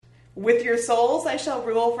With your souls I shall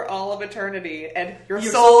rule for all of eternity, and your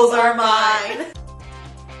souls are mine.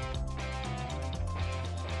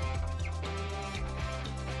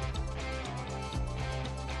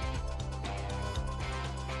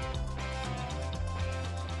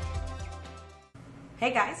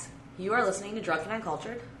 Hey guys, you are listening to Drunk and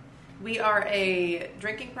Uncultured. We are a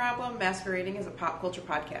drinking problem masquerading as a pop culture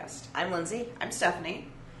podcast. I'm Lindsay. I'm Stephanie.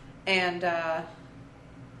 And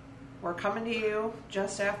we're coming to you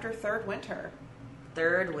just after Third Winter.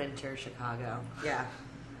 Third Winter, Chicago. Yeah.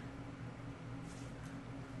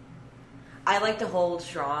 I like to hold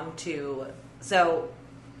strong to... So,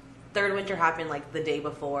 Third Winter happened like the day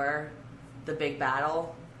before the big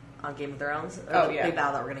battle on Game of Thrones. Or the big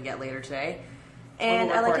battle that we're going to get later today.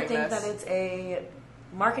 And I like to think that it's a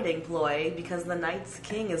marketing ploy because the Night's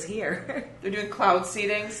King is here. They're doing cloud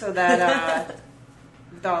seeding so that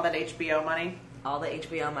with all that HBO money. All the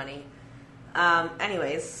HBO money.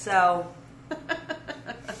 Anyways, so it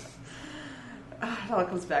all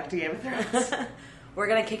comes back to Game of Thrones. We're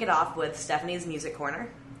gonna kick it off with Stephanie's Music Corner.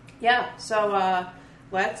 Yeah, so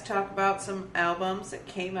let's talk about some albums that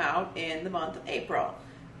came out in the month of April.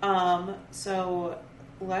 So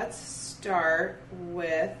let's start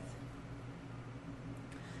with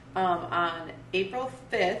on April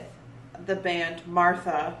 5th, the band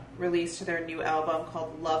Martha released their new album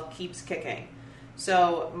called Love Keeps Kicking.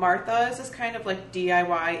 So Martha is this kind of like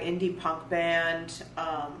DIY indie punk band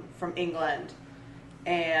from England,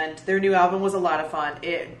 and their new album was a lot of fun.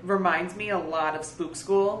 It reminds me a lot of Spook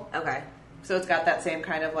School. Okay. So it's got that same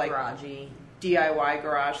kind of like garagey DIY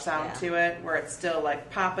garage sound to it, where it's still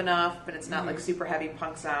like pop enough, but it's not like super heavy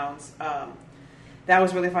punk sounds. That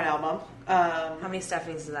was a really fun album. How many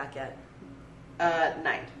Stephanies did that get?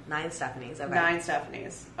 9. 9 Stephanies. Okay. 9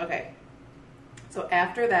 Stephanies. Okay. So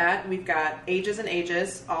after that, we've got Ages and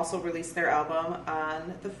Ages also released their album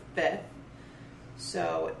on the 5th.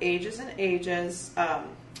 So Ages and Ages,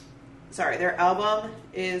 their album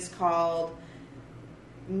is called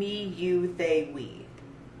Me, You, They, We.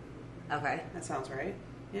 Okay. That sounds right.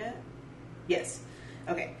 Yeah? Yes.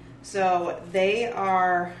 Okay. So they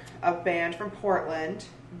are a band from Portland.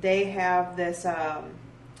 They have this, I'd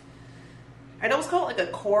almost call it like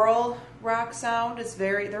a choral rock sound.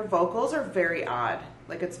 Their vocals are very odd.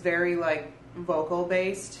 Like it's very like vocal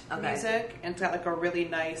based music. And it's got like a really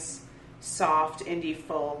nice, soft indie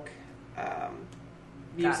folk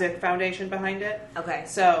music foundation behind it. Okay.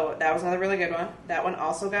 So that was another really good one. That one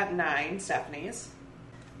also got 9 Stephanies.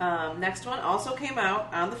 Next one also came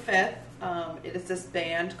out on the 5th. It is this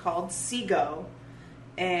band called Seago,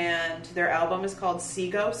 and their album is called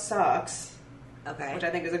Seago Sucks. Okay. Which I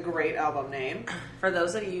think is a great album name. For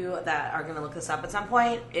those of you that are going to look this up at some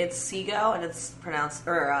point, it's Seago, and it's pronounced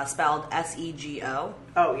or spelled S-E-G-O.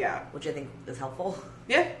 Oh, yeah. Which I think is helpful.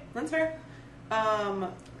 Yeah, that's fair.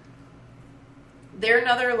 They're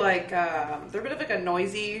another, like, they're a bit of like a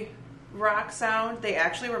noisy rock sound. They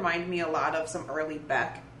actually remind me a lot of some early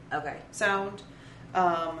Beck sound.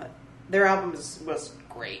 Their album was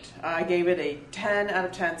great. I gave it a 10 out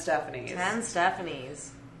of 10 Stephanies. 10 Stephanies.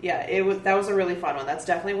 Yeah, that was a really fun one. That's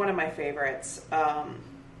definitely one of my favorites.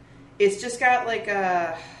 It's just got like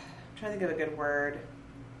I'm trying to think of a good word.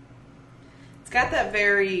 It's got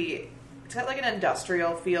like an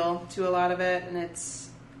industrial feel to a lot of it, and it's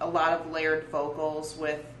a lot of layered vocals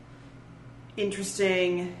with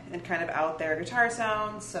interesting and kind of out there guitar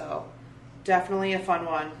sounds. So definitely a fun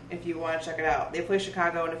one if you want to check it out. They play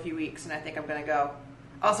Chicago in a few weeks, and I think I'm going to go.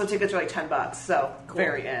 Also, tickets are like $10, so cool.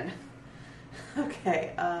 Very in.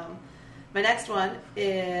 Okay, my next one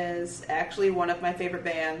is actually one of my favorite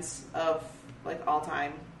bands of like all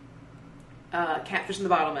time. Catfish and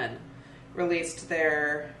the Bottlemen released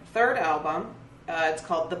their 3rd album. It's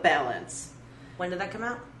called The Balance. When did that come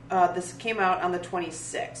out? This came out on the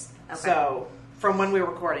 26th. Okay. So from when we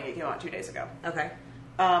were recording, it came out 2 days ago. Okay.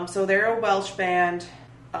 So they're a Welsh band,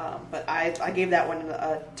 but I gave that one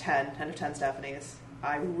a 10 out of 10 Stephanies.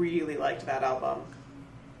 I really liked that album.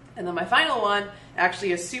 And then my final one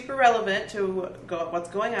actually is super relevant to what's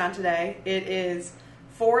going on today. It is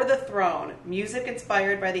For the Throne, music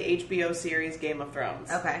inspired by the HBO series Game of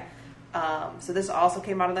Thrones. Okay. So this also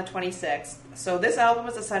came out on the 26th. So this album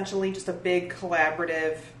is essentially just a big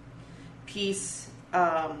collaborative piece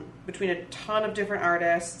between a ton of different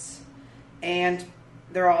artists, and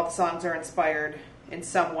all the songs are inspired in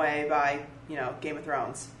some way by, Game of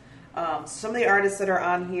Thrones. Some of the artists that are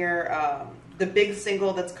on here, the big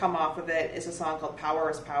single that's come off of it is a song called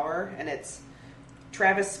Power is Power, and it's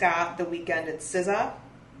Travis Scott, The Weeknd, and SZA.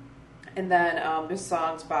 And then there's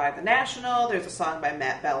songs by The National, there's a song by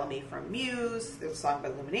Matt Bellamy from Muse, there's a song by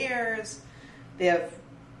Lumineers. They have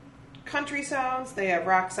country sounds, they have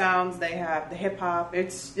rock sounds, they have the hip hop.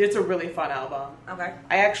 It's a really fun album. Okay.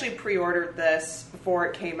 I actually pre-ordered this before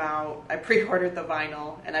it came out. I pre-ordered the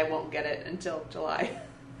vinyl, and I won't get it until July.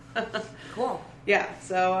 Cool. Yeah,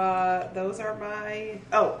 so those are my...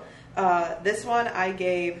 this one I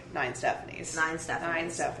gave 9 Stephanies. 9 Stephanies. 9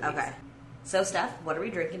 Stephanies. Okay. So, Steph, what are we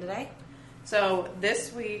drinking today? So,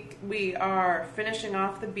 this week we are finishing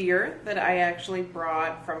off the beer that I actually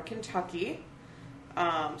brought from Kentucky.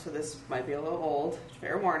 So this might be a little old.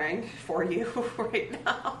 Fair warning for you right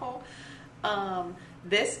now.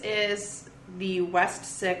 This is the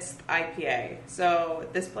West 6th IPA. So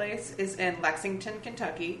this place is in Lexington,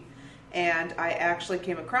 Kentucky. And I actually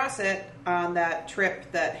came across it on that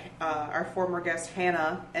trip that our former guest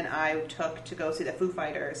Hannah and I took to go see the Foo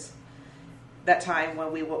Fighters. That time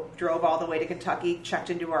when we drove all the way to Kentucky,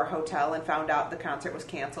 checked into our hotel, and found out the concert was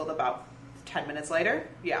canceled about 10 minutes later.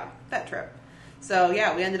 Yeah, that trip. So,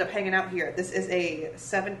 yeah, we ended up hanging out here. This is a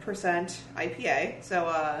 7% IPA,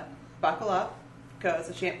 so buckle up, because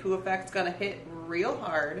the shampoo effect's going to hit real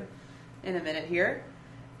hard in a minute here.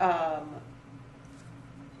 I'm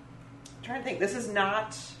trying to think. This is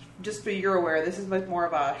not, just so you're aware, this is much more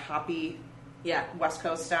of a hoppy West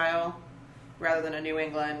Coast style rather than a New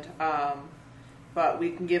England. But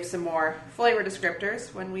we can give some more flavor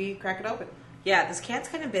descriptors when we crack it open. Yeah, this can's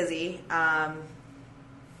kind of busy.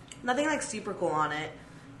 Nothing like super cool on it.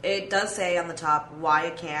 It does say on the top, why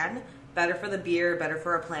a can? Better for the beer, better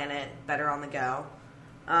for a planet, better on the go.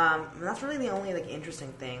 And that's really the only like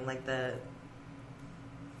interesting thing, like the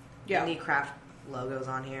indie craft logos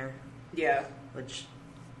on here. Yeah. Which,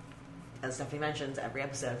 as Stephanie mentions, every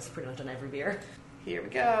episode is pretty much on every beer. Here we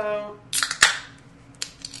go.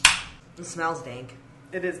 It smells dank.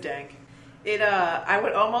 It is dank. It, I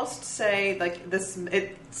would almost say, like, this,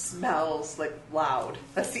 it smells, like, loud.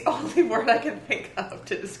 That's the only word I can think of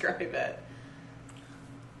to describe it.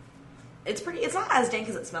 It's not as dank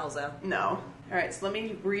as it smells, though. No. Alright, so let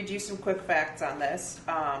me read you some quick facts on this.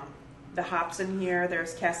 The hops in here,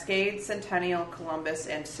 there's Cascade, Centennial, Columbus,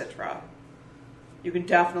 and Citra. You can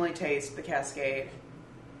definitely taste the Cascade.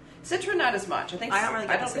 Citra, not as much. I don't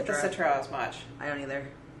get the Citra as much. I don't either.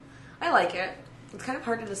 I like it. It's kind of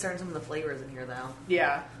hard to discern some of the flavors in here, though.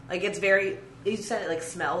 Yeah. Like, it's very... You said it, like,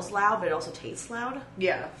 smells loud, but it also tastes loud.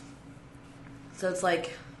 Yeah. So it's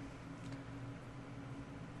like...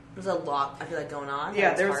 There's a lot, I feel like, going on.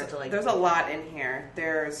 Yeah, there's a lot in here.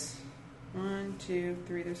 There's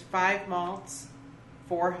 5 malts,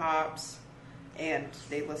 4 hops, and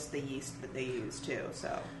they list the yeast that they use, too,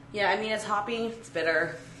 so... Yeah, I mean, it's hoppy, it's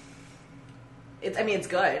bitter. It's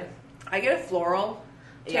good. I get a floral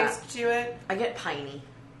taste to it. I get piney.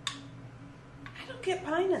 I don't get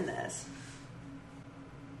pine in this.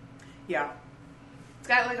 Yeah. It's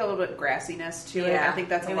got like a little bit of grassiness to it. I think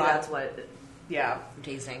that's a lot. That's what I'm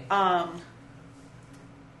tasting. Oh,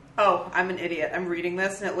 I'm an idiot. I'm reading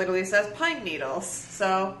this and it literally says pine needles.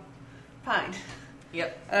 So, pine.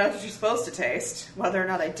 Yep. That's what you're supposed to taste. Whether or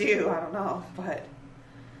not I do, I don't know. But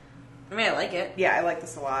I mean, I like it. Yeah, I like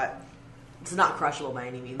this a lot. It's not crushable by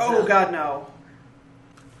any means. Oh, God, no.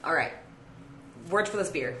 All right. Words for this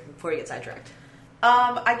beer before you get sidetracked.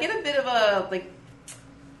 I get a bit of a, like,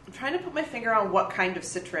 I'm trying to put my finger on what kind of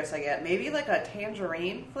citrus I get. Maybe like a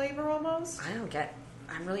tangerine flavor almost? I'm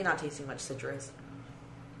really not tasting much citrus.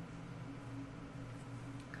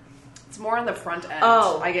 It's more on the front end.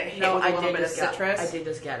 Oh. I get hit with a little bit of citrus. I did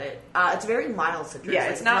just get it. It's very mild citrus. Yeah,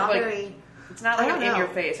 it's not very... It's not like in your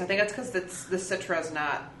face. I think it's because the citra is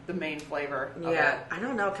not the main flavor of it. I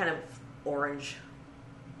don't know what kind of orange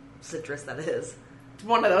citrus that is. It's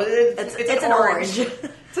one of those. It's an orange.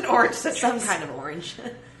 It's an orange citrus. Some kind of orange.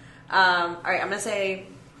 All right, I'm going to say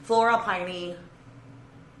floral, piney.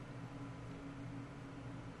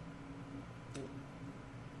 I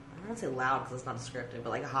don't want to say loud because it's not descriptive, but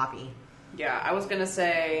like a hoppy. Yeah, I was going to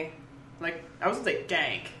say,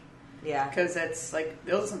 dank. Yeah. Because it's like,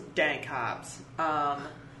 those are some dank hops. I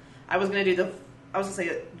was going to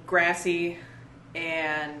say grassy,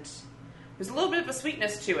 and there's a little bit of a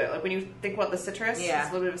sweetness to it. Like when you think about the citrus, there's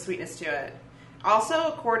a little bit of a sweetness to it. Also,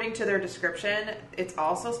 according to their description, it's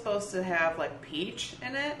also supposed to have like peach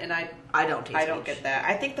in it, and I don't get that.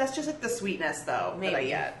 I think that's just like the sweetness though that I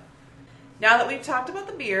get. Now that we've talked about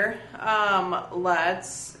the beer,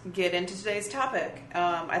 let's get into today's topic.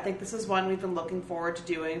 I think this is one we've been looking forward to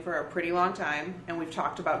doing for a pretty long time, and we've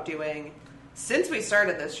talked about doing, since we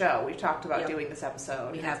started this show, we've talked about doing this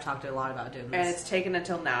episode. We have talked a lot about doing this. And it's taken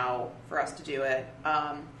until now for us to do it.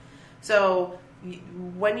 So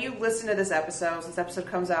when you listen to this episode, since this episode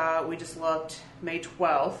comes out, we just looked May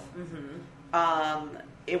 12th,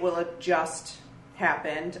 it will have just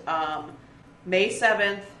happened. May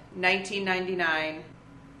 7th, 1999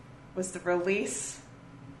 was the release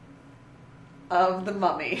of The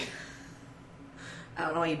Mummy. I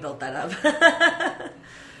don't know why you built that up.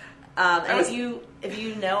 If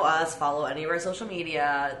you know us, follow any of our social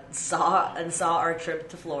media, saw our trip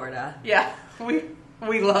to Florida. Yeah,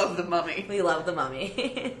 we love The Mummy. We love The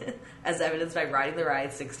Mummy, as evidenced by riding the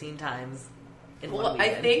ride 16 times in one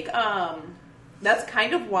weekend. I think that's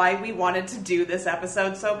kind of why we wanted to do this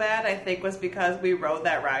episode so bad. I think was because we rode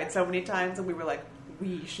that ride so many times, and we were like,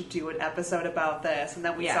 we should do an episode about this, and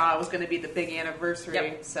then we saw it was going to be the big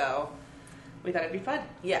anniversary, so we thought it'd be fun.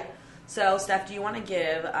 Yeah. So, Steph, do you want to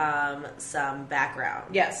give some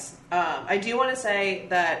background? Yes. I do want to say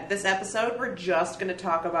that this episode, we're just going to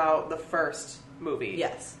talk about the first movie.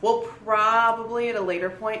 Yes. We'll probably, at a later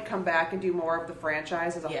point, come back and do more of the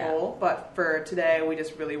franchise as a whole, but for today, we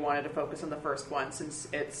just really wanted to focus on the first one, since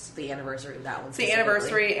it's the anniversary of that one. It's the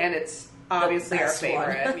anniversary, and it's obviously our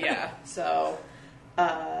favorite. Yeah. So,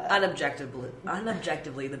 unobjectively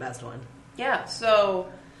the best one. Yeah.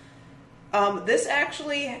 So, this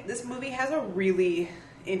movie has a really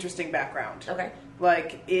interesting background. Okay.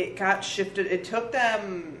 Like, it got shifted. It took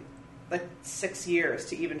them like 6 years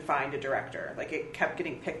to even find a director. Like, it kept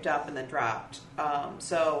getting picked up and then dropped.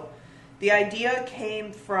 So the idea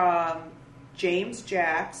came from James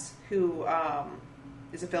Jacks, who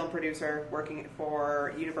is a film producer working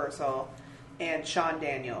for Universal, and Sean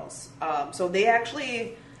Daniels. So they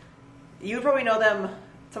actually, you probably know them,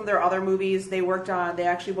 some of their other movies they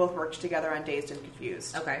actually both worked together on Dazed and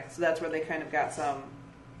Confused. Okay. So that's where they kind of got some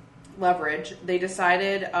leverage. They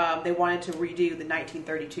decided they wanted to redo the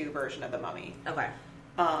 1932 version of The Mummy. Okay.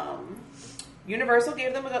 Universal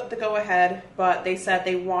gave them the go-ahead, but they said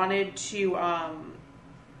they wanted to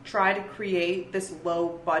try to create this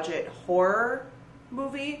low-budget horror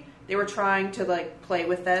movie. They were trying to, like, play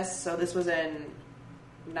with this. So this was in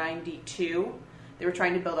 92. They were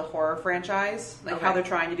trying to build a horror franchise, like how they're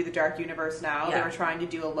trying to do the Dark Universe now. Yeah. They were trying to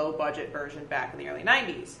do a low-budget version back in the early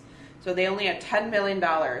 90s. So they only had $10 million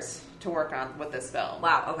to work on with this film.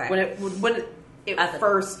 Wow, okay. When it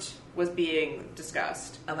first was being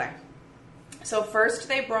discussed. Okay. So first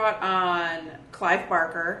they brought on Clive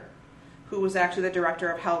Barker, who was actually the director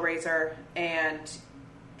of Hellraiser, and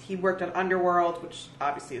he worked on Underworld, which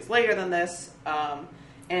obviously is later than this,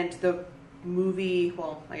 and the movie,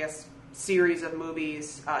 series of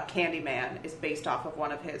movies, Candyman, is based off of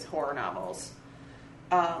one of his horror novels.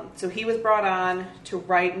 So he was brought on to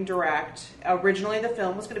write and direct. Originally, the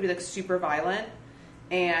film was going to be like super violent,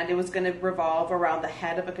 and it was going to revolve around the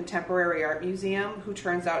head of a contemporary art museum who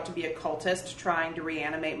turns out to be a cultist trying to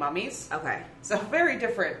reanimate mummies. Okay. So very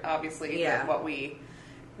different, obviously, than what we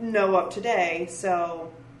know of today.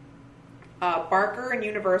 So Barker and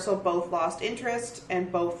Universal both lost interest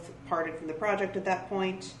and both parted from the project at that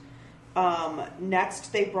point.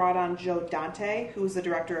 Next, they brought on Joe Dante, who was the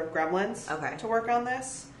director of Gremlins, to work on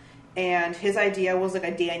this. And his idea was like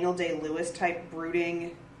a Daniel Day-Lewis type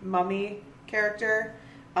brooding mummy character.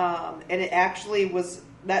 And it actually was,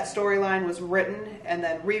 that storyline was written and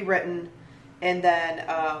then rewritten. And then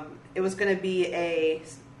it was going to be a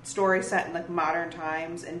story set in like modern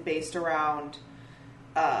times and based around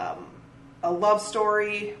a love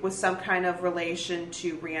story with some kind of relation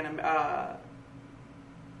to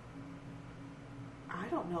I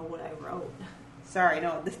don't know what I wrote. Sorry,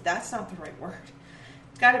 no, that's not the right word.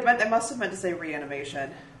 I must have meant to say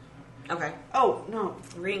reanimation. Okay. Oh, no.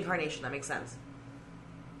 Reincarnation, that makes sense.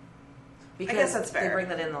 Because I guess that's fair. They bring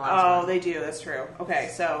that in the last one. Oh, they do, that's true. Okay,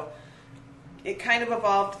 so it kind of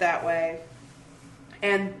evolved that way.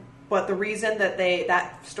 But the reason that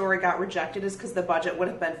that story got rejected is because the budget would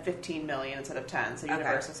have been $15 million instead of 10, so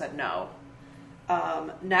Universal said no.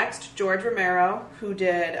 Next, George Romero, who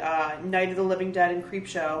did Night of the Living Dead and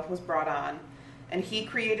Creepshow, was brought on. And he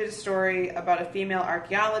created a story about a female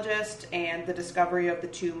archaeologist and the discovery of the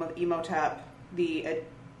tomb of Imhotep. The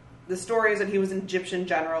story is that he was an Egyptian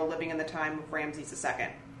general living in the time of Ramses II.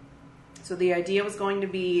 So the idea was going to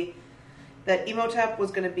be that Imhotep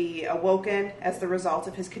was going to be awoken as the result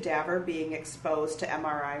of his cadaver being exposed to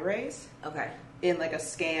MRI rays. Okay. In like a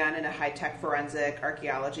scan in a high-tech forensic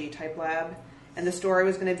archaeology type lab. And the story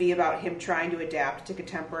was going to be about him trying to adapt to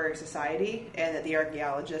contemporary society, and that the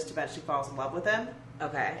archaeologist eventually falls in love with him.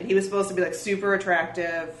 Okay. And he was supposed to be like super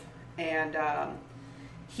attractive, and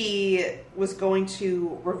he was going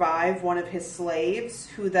to revive one of his slaves,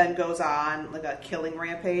 who then goes on like a killing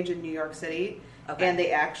rampage in New York City. Okay. And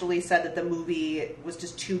they actually said that the movie was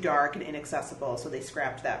just too dark and inaccessible, so they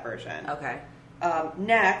scrapped that version. Okay.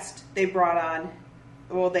 Next, they brought on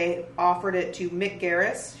they offered it to Mick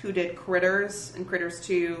Garris, who did Critters and Critters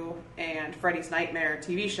 2 and Freddy's Nightmare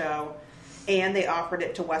TV show, and they offered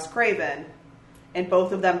it to Wes Craven, and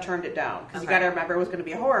both of them turned it down because you got to remember it was going to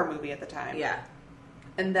be a horror movie at the time. Yeah.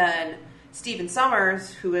 And then Stephen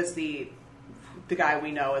Sommers, who is the guy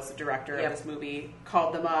we know as the director of this movie,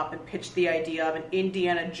 called them up and pitched the idea of an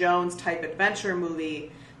Indiana Jones type adventure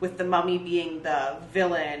movie with the mummy being the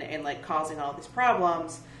villain and like causing all these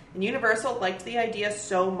problems. And Universal liked the idea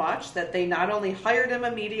so much that they not only hired him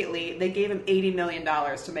immediately, they gave him $80 million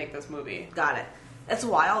to make this movie. Got it. It's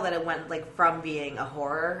wild that it went like from being a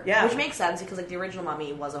horror, which makes sense because like the original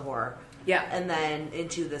Mummy was a horror, and then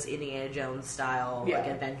into this Indiana Jones style like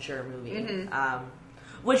adventure movie,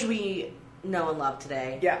 which we know and love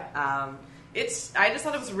today. I just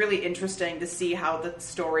thought it was really interesting to see how the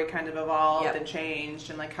story kind of evolved and changed,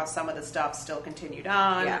 and like how some of the stuff still continued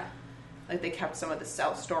on. Yeah. Like, they kept some of the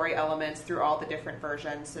self-story elements through all the different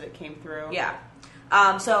versions that it came through. Yeah.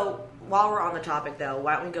 So, while we're on the topic, though,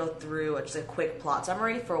 why don't we go through just a quick plot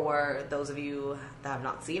summary for those of you that have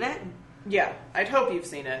not seen it? Yeah. I'd hope you've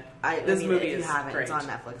seen it. This movie if you is haven't, great. It's on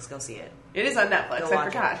Netflix. Go see it. It is on Netflix. I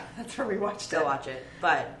forgot. That's where we watched it. Go watch it.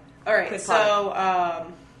 But, all right. So,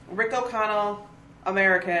 Rick O'Connell,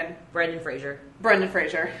 American. Brendan Fraser.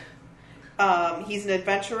 He's an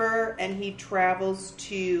adventurer, and he travels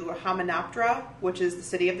to Hamunaptra, which is the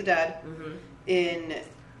city of the dead, in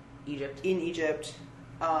Egypt.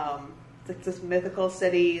 It's like this mythical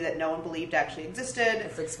city that no one believed actually existed.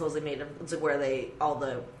 It's like supposedly made of. It's like where all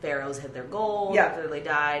the pharaohs hid their gold after they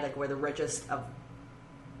died. Like where the richest of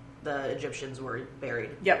the Egyptians were buried.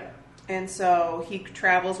 Yep. And so he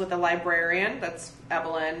travels with a librarian, that's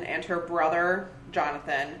Evelyn, and her brother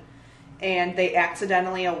Jonathan. And they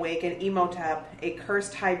accidentally awaken Imhotep, a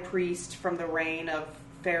cursed high priest from the reign of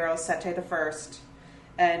Pharaoh Seti I.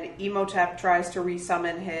 And Imhotep tries to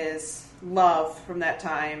resummon his love from that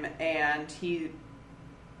time, and he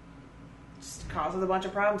just causes a bunch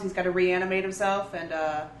of problems. He's got to reanimate himself, and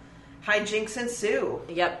hijinks ensue.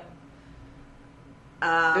 Yep.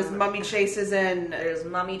 There's mummy chases and... There's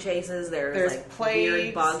mummy chases, there's like plagues.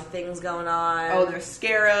 Weird bug things going on. Oh, there's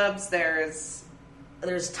scarabs, there's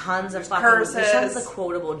tons of curses. There's tons of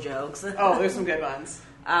quotable jokes. Oh, there's some good ones.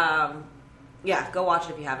 Yeah, go watch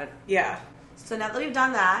it if you haven't. Yeah. So now that we've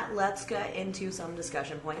done that, let's get into some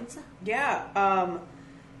discussion points. Yeah.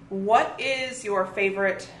 What is your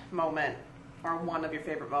favorite moment, or one of your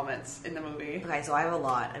favorite moments in the movie? Okay, so I have a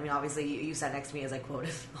lot. I mean, obviously, you sat next to me as I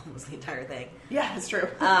quoted almost the entire thing. Yeah, it's true.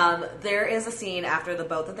 There is a scene after the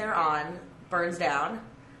boat that they're on burns down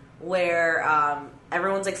where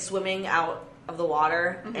everyone's like swimming out of the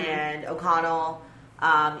water, and O'Connell,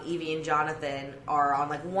 Evie, and Jonathan are on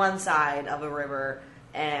like one side of a river,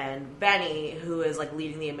 and Benny, who is like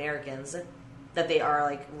leading the Americans that they are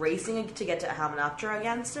like racing to get to Hamunaptra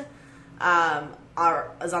against, is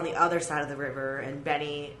on the other side of the river, and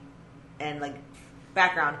Benny and like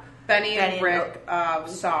background. Benny and Rick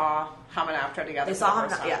saw Hamunaptra together. They saw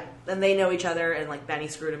Hamunaptra, and they know each other, and like Benny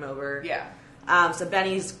screwed him over. Yeah. So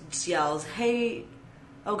Benny just yells, "Hey,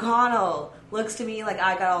 O'Connell!" Looks to me like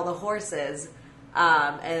I got all the horses.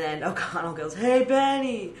 And then O'Connell goes, "Hey,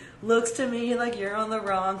 Benny!" Looks to me like you're on the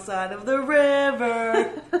wrong side of the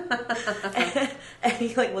river. and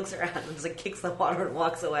he like looks around and just like kicks the water and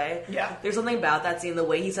walks away. Yeah. There's something about that scene, the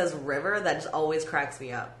way he says river, that just always cracks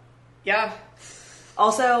me up. Yeah.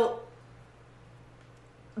 Also,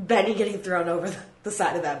 Benny getting thrown over the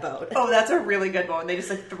side of that boat. Oh, that's a really good one. They just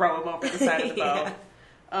like throw him over the side of the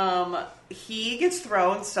boat. He gets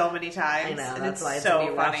thrown so many times. I know, and that's why it's so going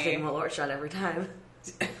to be funny. watching Malort shot every time.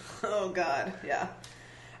 Oh, God, yeah.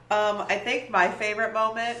 I think my favorite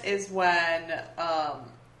moment is when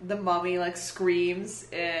the mummy like screams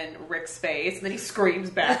in Rick's face, and then he screams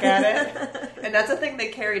back at it. And that's a thing they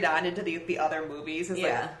carried on into the other movies, is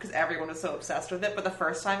like, because everyone was so obsessed with it. But the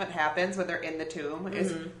first time it happens when they're in the tomb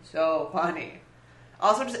is so funny.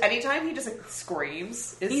 Also, just anytime he just like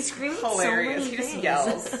screams, is hilarious. So he just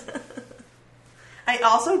yells. I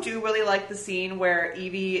also do really like the scene where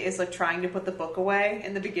Evie is like trying to put the book away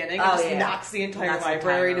in the beginning and just knocks the entire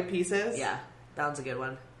library to pieces. Yeah, that was a good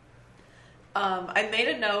one. I made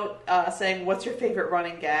a note saying, "What's your favorite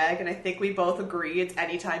running gag?" And I think we both agree it's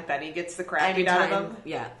anytime Benny gets the crap beat out of him.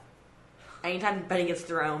 Yeah. Anytime Benny gets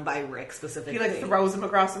thrown by Rick specifically. He like throws him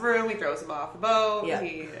across the room, he throws him off the boat,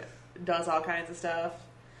 he does all kinds of stuff.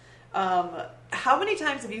 How many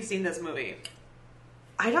times have you seen this movie?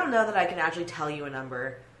 I don't know that I can actually tell you a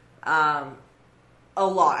number. A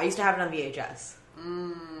lot. I used to have it on VHS.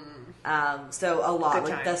 So a lot.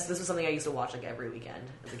 Good like this was something I used to watch like every weekend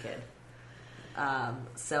as a kid.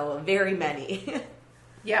 So very many.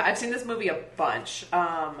 Yeah, I've seen this movie a bunch.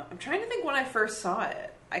 I'm trying to think when I first saw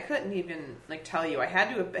it. I couldn't even tell you. It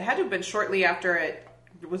had to have been shortly after it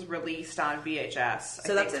was released on VHS.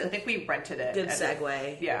 I think we rented it. Good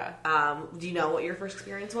segue. Yeah. Do you know what your first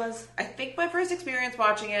experience was? I think my first experience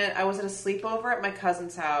watching it, I was at a sleepover at my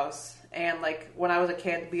cousin's house, and when I was a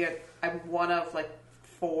kid, I'm one of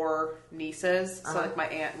 4 nieces, so my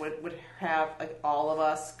aunt would have all of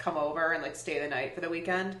us come over and stay the night for the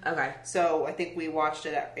weekend. Okay. So I think we watched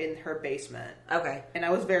it in her basement. Okay. And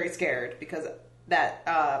I was very scared because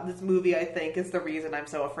this movie, I think, is the reason I'm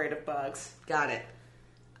so afraid of bugs. Got it.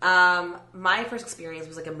 My first experience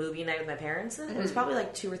was a movie night with my parents. It was probably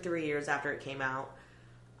 2 or 3 years after it came out.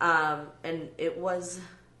 And it was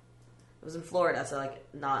in Florida, so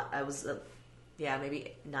I was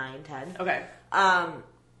maybe 9, 10. Okay.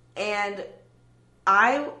 And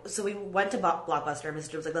so we went to Blockbuster. My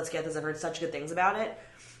sister was like, let's get this. I've heard such good things about it.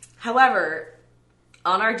 However,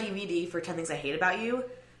 on our DVD for 10 Things I Hate About You,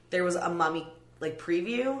 there was a Mummy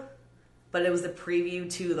preview, but it was the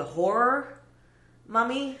preview to the horror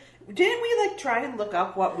Mummy. Didn't we try and look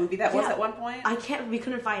up what movie that was at one point? We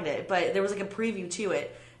couldn't find it, but there was a preview to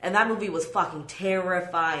it, and that movie was fucking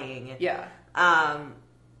terrifying. Yeah.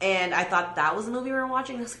 And I thought that was the movie we were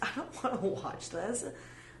watching. I was like, I don't want to watch this.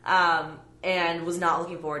 And was not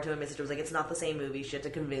looking forward to it. My sister was like, it's not the same movie. She had to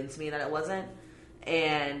convince me that it wasn't.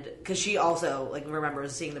 And because she also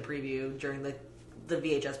remembers seeing the preview during the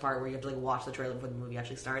VHS part where you have to watch the trailer before the movie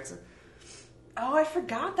actually starts. Oh, I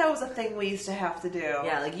forgot that was a thing we used to have to do.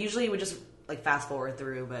 Yeah, usually we just fast forward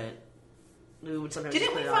through, but we would sometimes.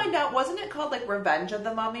 Didn't we find out? Wasn't it called Revenge of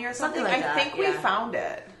the Mummy or something? Like that, I think we found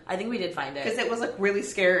it. I think we did find it because it was really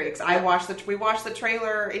scary. Because we watched the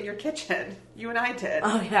trailer in your kitchen. You and I did.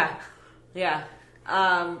 Oh yeah.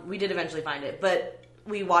 We did eventually find it, but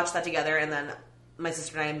we watched that together, and then my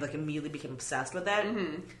sister and I immediately became obsessed with it.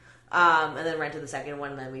 Mm-hmm. And then rented the second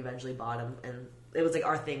one, and then we eventually bought them, and it was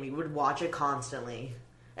our thing. We would watch it constantly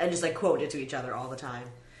and just quote it to each other all the time.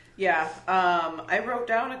 Yeah. I wrote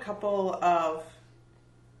down a couple of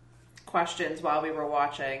questions while we were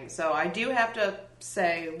watching. So I do have to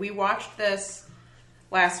say we watched this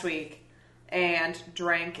last week and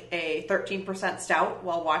drank a 13% stout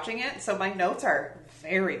while watching it. So my notes are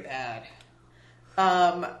very bad.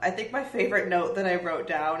 I think my favorite note that I wrote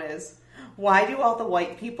down is, why do all the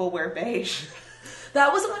white people wear beige?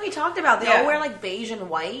 That was something we talked about. They all wear beige and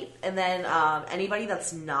white, and then anybody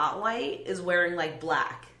that's not white is wearing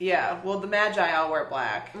black. Yeah, well, the Magi all wear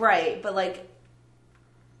black. Right, but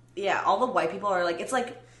all the white people are it's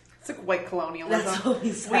white colonialism. That's what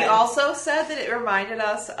we said. We also said that it reminded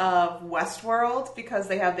us of Westworld because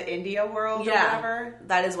they have the India world or whatever.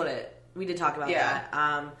 That is what we did talk about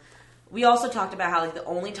that. We also talked about how the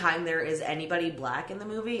only time there is anybody black in the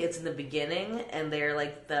movie, it's in the beginning, and they're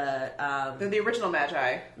they're the original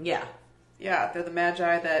Magi. Yeah. Yeah, they're the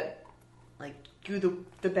Magi that do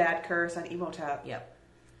the bad curse on Imhotep. Yep.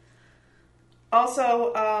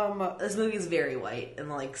 Also, this movie is very white,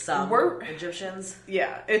 and some Egyptians.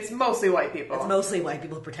 Yeah, it's mostly white people. It's mostly white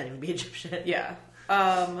people pretending to be Egyptian. Yeah.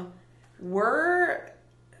 I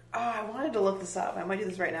wanted to look this up. I might do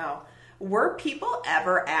this right now. Were people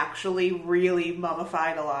ever actually really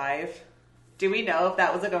mummified alive? Do we know if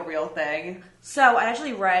that was a real thing? So I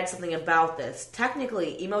actually read something about this.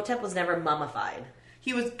 Technically, Imhotep was never mummified.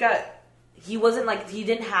 He wasn't he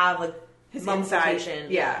didn't have his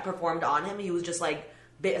mummification performed on him. He was just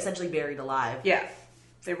essentially buried alive. Yeah.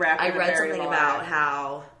 They wrapped him. I read something about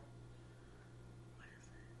how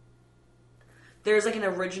there's an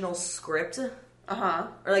original script. Uh-huh.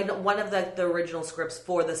 Or one of the original scripts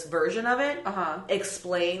for this version of it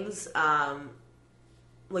explains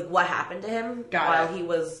what happened to him while he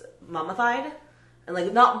was mummified.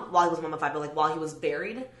 And not while he was mummified, but while he was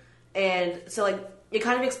buried. And so it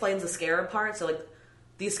kind of explains the scarab part. So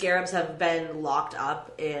these scarabs have been locked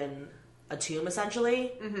up in a tomb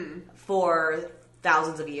essentially for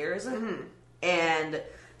thousands of years. Mm-hmm. And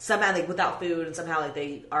somehow without food, and somehow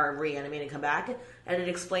they are reanimated and come back. And it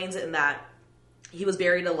explains it in that he was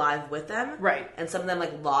buried alive with them. Right. And some of them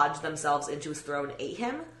lodged themselves into his throat and ate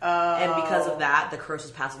him. And because of that, the curse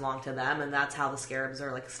was passed along to them, and that's how the scarabs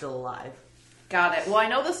are still alive. Got it. Well, I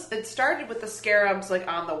know it started with the scarabs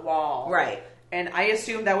on the wall. Right. And I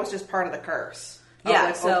assumed that was just part of the curse.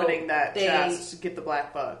 Yeah, so opening that chest to get the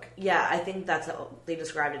black book. Yeah, I think that's how they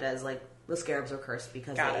described it as the scarabs were cursed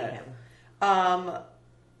because they ate him.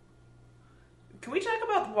 Can we talk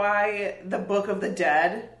about why the Book of the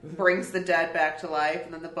Dead brings the dead back to life,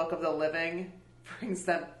 and then the Book of the Living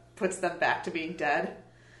puts them back to being dead?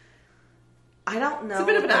 I don't know. It's a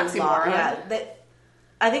bit of an oxymoron.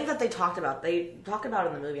 I think that they talk about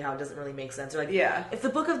in the movie how it doesn't really make sense. They're like, if the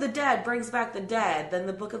Book of the Dead brings back the dead, then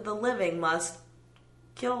the Book of the Living must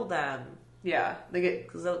kill them. Yeah,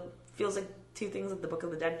 because it feels like two things that the Book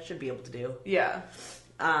of the Dead should be able to do. Yeah,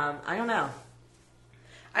 I don't know.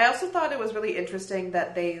 I also thought it was really interesting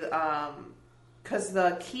that they, because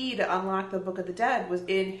the key to unlock the Book of the Dead was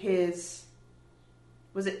in his.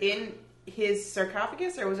 Was it in his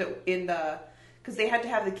sarcophagus or was it in the? Because they had to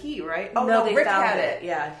have the key, right? Oh no, Rick had it.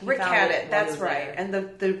 Yeah, Rick had it. That's right. There. And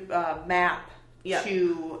the map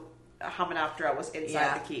to Hamunaptra was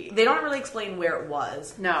inside the key. They don't really explain where it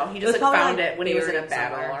was. No, he just found it when he was in a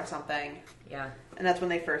battle or something. Yeah, and that's when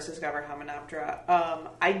they first discover Hamunaptra.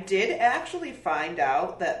 I did actually find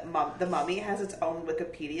out that the Mummy has its own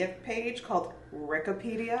Wikipedia page called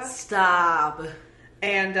Rickopedia. Stop.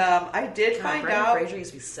 And I did find out. Fraser used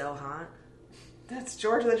to be so hot. That's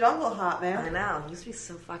George of the Jungle hot, man. I know. He used to be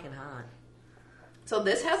so fucking hot. So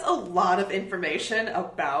this has a lot of information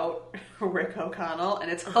about Rick O'Connell,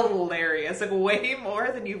 and it's hilarious. Like, way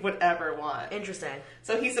more than you would ever want. Interesting.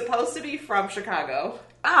 So he's supposed to be from Chicago.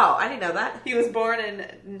 Oh, I didn't know that. He was born in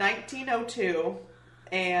 1902,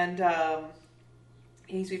 and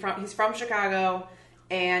he's from Chicago,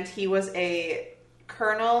 and he was a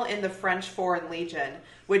colonel in the French Foreign Legion,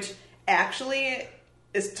 which actually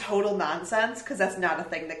is total nonsense because that's not a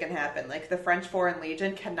thing that can happen. Like, the French Foreign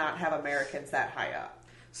Legion cannot have Americans that high up.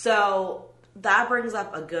 So that brings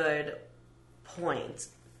up a good point,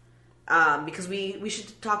 because we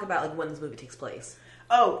should talk about like when this movie takes place.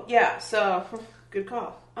 Oh yeah, so good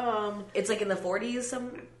call. It's like in the 40s.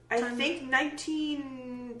 I think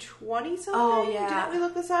 1920 something. Oh yeah, didn't we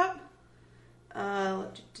look this up?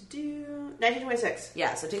 1926.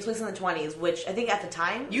 Yeah, so it takes place in the 20s, which I think at the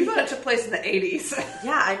time... You thought it took place in the 80s.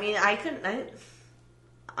 Yeah, I mean, I don't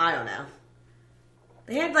know.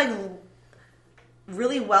 They had, like,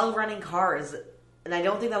 really well-running cars, and I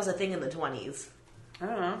don't think that was a thing in the 20s. I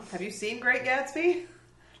don't know. Have you seen Great Gatsby?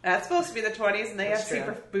 That's supposed to be the 20s, and they have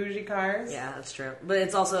super bougie cars. Yeah, that's true. But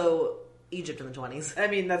it's also Egypt in the 20s. I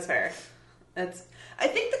mean, that's fair. I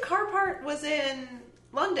think the car part was in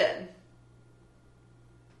London.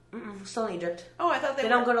 Still in Egypt. Oh, I thought they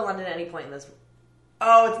don't go to London at any point in this.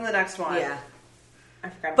 Oh, it's in the next one. Yeah. I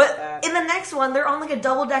forgot about that. But in the next one, they're on like a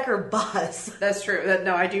double-decker bus. That's true.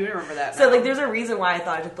 No, I do remember that now. So like, there's a reason why I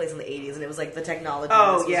thought it took place in the 80s, and it was like the technology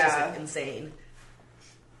was just like, insane.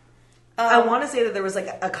 I want to say that there was like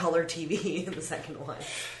a color TV in the second one.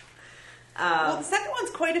 Well, the second one's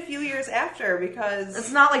quite a few years after because...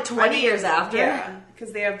 It's not like 20 years after. Yeah,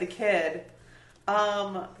 because they have the kid.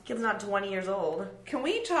 The kid's not 20 years old. Can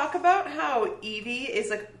we talk about how Evie is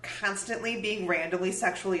like constantly being randomly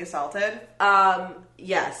sexually assaulted?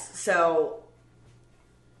 Yes. So,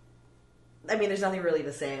 I mean, there's nothing really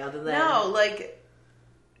to say other than like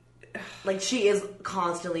she is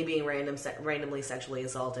constantly being randomly sexually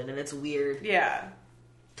assaulted, and it's weird. Yeah,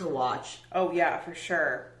 to watch. Oh yeah, for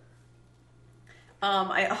sure.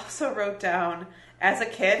 I also wrote down, as a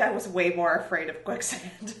kid, I was way more afraid of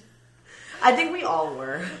quicksand. I think we all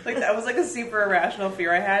were. Like, that was like a super irrational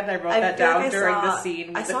fear I had, and I wrote that down during the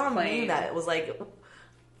scene with the plane. I saw a meme that it was like,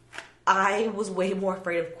 I was way more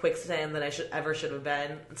afraid of quicksand than I should have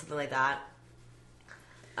been, something like that.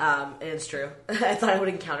 And it's true. I thought I would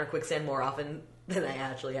encounter quicksand more often than I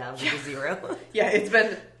actually have, which is 0. Yeah, it's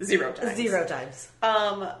been 0 times. 0 times.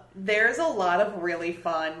 There's a lot of really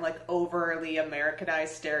fun, like, overly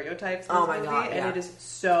Americanized stereotypes in this movie, God, and it is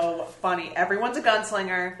so funny. Everyone's a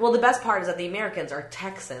gunslinger. Well, the best part is that the Americans are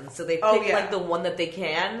Texans, so they pick, like, the one that they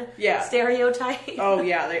can stereotype. Oh,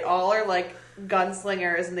 yeah, they all are, like,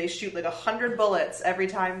 gunslingers, and they shoot, like, 100 bullets every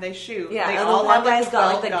time they shoot. Yeah, they and all one guy's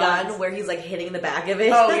got, like, the gun where he's, like, hitting the back of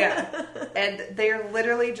it. Oh, yeah. And they're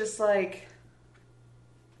literally just, like...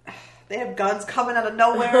 They have guns coming out of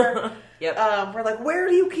nowhere. Yep. We're like, where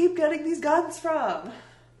do you keep getting these guns from?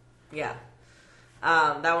 Yeah.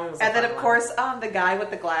 That one was. And then, of course, the guy with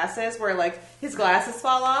the glasses, where like his glasses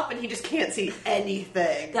fall off and he just can't see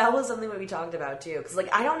anything. That was something that we talked about too. Because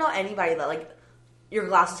like I don't know anybody that like your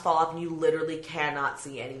glasses fall off and you literally cannot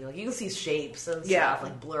see anything. Like you can see shapes and stuff,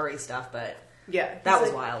 like blurry stuff, but. Yeah. That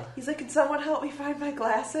was wild. He's like, can someone help me find my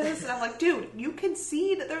glasses? And I'm like, dude, you can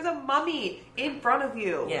see that there's a mummy in front of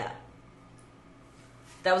you. Yeah.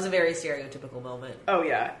 That was a very stereotypical moment. Oh,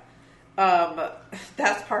 yeah.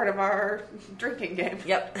 That's part of our drinking game.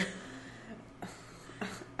 Yep.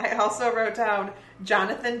 I also wrote down,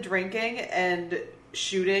 Jonathan drinking and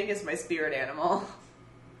shooting is my spirit animal.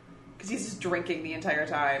 because he's just drinking the entire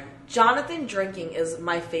time. Jonathan drinking is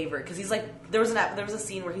my favorite because he's like there was a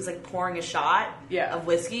scene where he's like pouring a shot of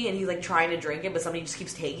whiskey and he's like trying to drink it, but somebody just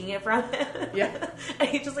keeps taking it from him. Yeah, and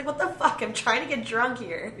he's just like, "What the fuck? I'm trying to get drunk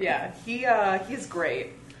here." Yeah, he's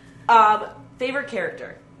great. Favorite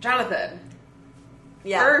character, Jonathan.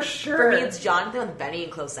 Yeah, for sure. For me, it's Jonathan with Benny in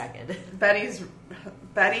close second. Benny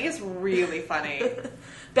is really funny.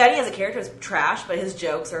 Benny as a character is trash, but his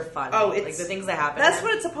jokes are funny. Oh, it's, like the things that happen. That's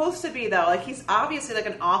what it's supposed to be, though. Like he's obviously like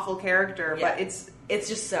an awful character, but it's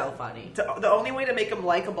just so funny. The only way to make him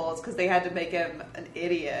likable is because they had to make him an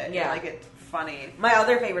idiot. Yeah, and, like it's funny. My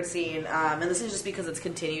other favorite scene, and this is just because it's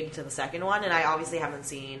continued to the second one, and I obviously haven't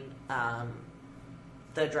seen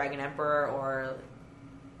the Dragon Emperor or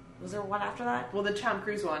was there one after that? Well, the Tom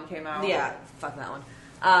Cruise one came out. Yeah, fuck that one.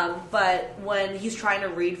 But when he's trying to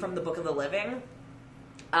read from the Book of the Living,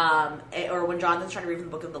 or when Jonathan's trying to read from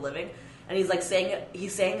the Book of the Living, and he's like saying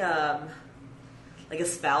like a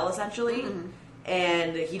spell essentially,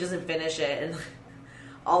 and he doesn't finish it, and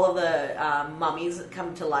all of the mummies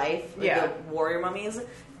come to life, like the warrior mummies,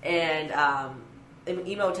 and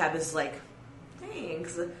Imhotep is like,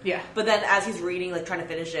 thanks. Yeah. But then as he's reading, like trying to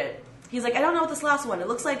finish it, he's like, I don't know what this last one. It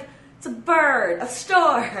looks like it's a bird, a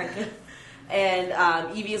stork.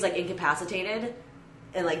 And Evie is like incapacitated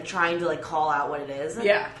and like trying to like call out what it is.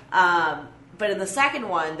 Yeah. But in the second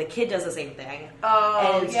one, the kid does the same thing.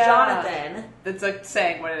 Oh, and it's Jonathan. That's like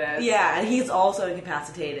saying what it is. Yeah, and he's also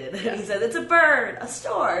incapacitated. Yeah. He says, it's a bird, a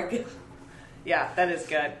stork. Yeah, that is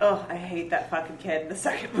good. Oh, I hate that fucking kid in the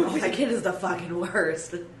second movie. That kid is the fucking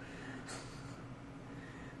worst.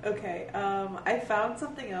 Okay, I found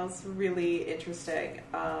something else really interesting.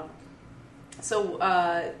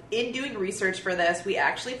 So, in doing research for this, we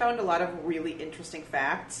actually found a lot of really interesting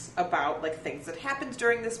facts about like things that happened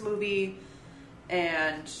during this movie,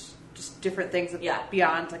 and just different things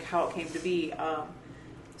beyond like how it came to be.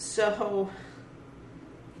 So,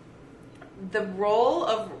 the role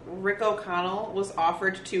of Rick O'Connell was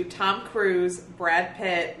offered to Tom Cruise, Brad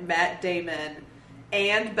Pitt, Matt Damon,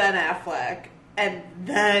 and Ben Affleck, and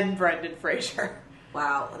then Brendan Fraser.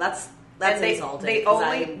 Wow, that's insulting.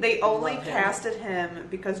 They only casted him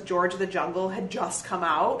because George of the Jungle had just come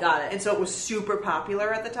out. Got it. And so it was super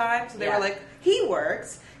popular at the time. So they were like, he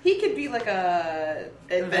works. He could be like a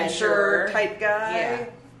adventurer type guy. Yeah.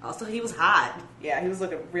 Also, he was hot. Yeah, he was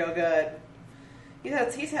looking real good.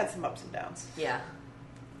 He's had some ups and downs. Yeah.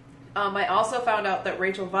 I also found out that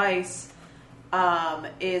Rachel Weisz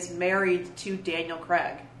is married to Daniel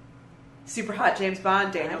Craig. Super hot James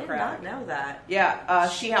Bond Daniel Craig. I did not know that. Yeah,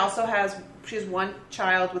 she also has one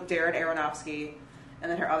child with Darren Aronofsky,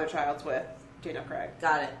 and then her other child's with Daniel Craig.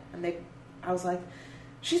 Got it. And I was like,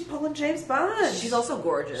 she's pulling James Bond. She's also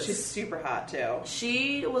gorgeous. She's super hot too.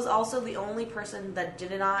 She was also the only person that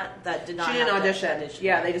did not. She didn't audition.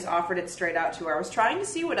 Yeah, they just offered it straight out to her. I was trying to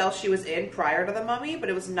see what else she was in prior to The Mummy, but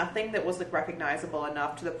it was nothing that was like recognizable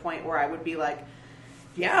enough to the point where I would be like,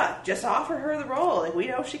 yeah, just offer her the role. Like, we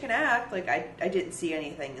know she can act. Like, I didn't see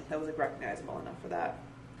anything that was like recognizable enough for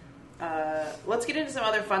that. Let's get into some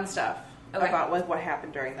other fun stuff about like what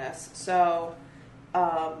happened during this. So,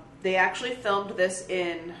 they actually filmed this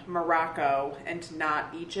in Morocco and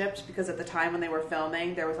not Egypt because at the time when they were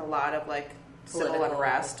filming, there was a lot of like civil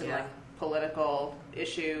unrest and like political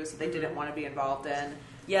issues that they didn't want to be involved in.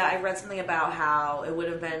 Yeah, I read something about how it would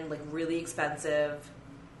have been like really expensive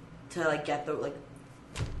to like get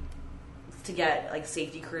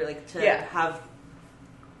safety crew, like to have,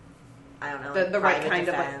 I don't know, like the right kind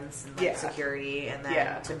of defense and security, and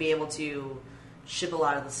then to be able to ship a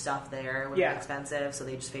lot of the stuff there would be expensive. So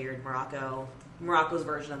they just figured Morocco's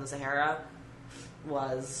version of the Sahara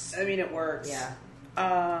was. I mean, it works.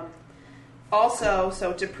 Yeah. Also,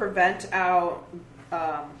 so to prevent out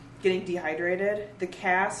getting dehydrated, the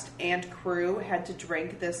cast and crew had to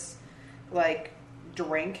drink this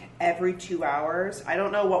drink every 2 hours. I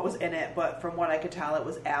don't know what was in it, but from what I could tell, it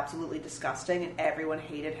was absolutely disgusting, and everyone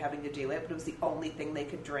hated having to do it, but it was the only thing they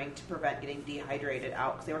could drink to prevent getting dehydrated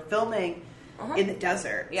out, because they were filming in the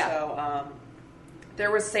desert. Yeah. So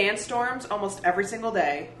there was sandstorms almost every single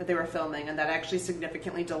day that they were filming, and that actually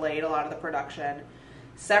significantly delayed a lot of the production.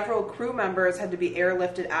 Several crew members had to be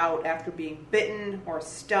airlifted out after being bitten or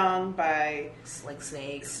stung by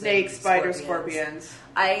snakes, spiders, scorpions.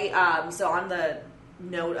 So on the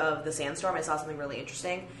note of the sandstorm, I saw something really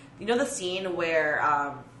interesting. You know the scene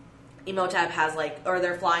where Imhotep has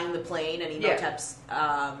they're flying the plane and Imhotep's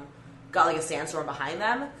got like a sandstorm behind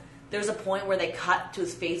them. There's a point where they cut to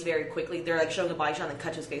his face very quickly. They're like showing a body shot and then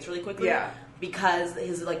cut to his face really quickly. Yeah. Because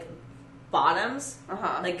his bottoms,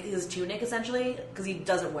 like his tunic essentially, because he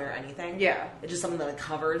doesn't wear anything. Yeah. It's just something that like,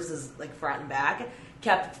 covers his like front and back.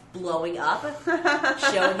 Kept blowing up, showing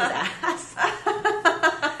his ass.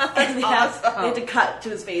 And they had to cut to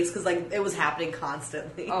his face because like it was happening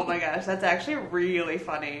constantly. Oh my gosh, that's actually really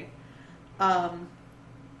funny. So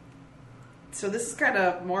this is kind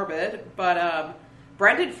of morbid, but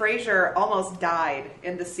Brendan Fraser almost died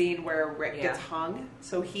in the scene where Rick gets hung.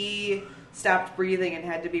 So he stopped breathing and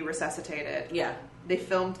had to be resuscitated. Yeah. They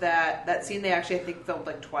filmed that scene. They actually, I think, filmed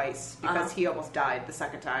like twice because he almost died the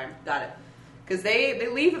second time. Got it. Because they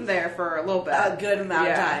leave him there for a little bit. A good amount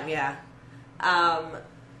of time, yeah. I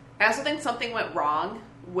also think something went wrong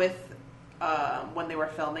with when they were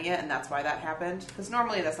filming it, and that's why that happened. Because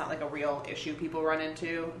normally that's not like a real issue people run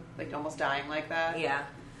into, like almost dying like that. Yeah.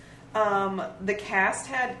 The cast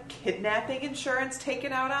had kidnapping insurance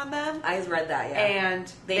taken out on them. I read that, yeah.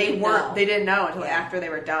 And they didn't know until after they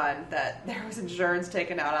were done that there was insurance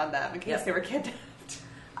taken out on them in case they were kidnapped.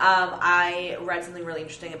 I read something really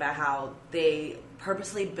interesting about how they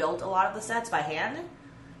purposely built a lot of the sets by hand.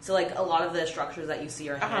 So, like, a lot of the structures that you see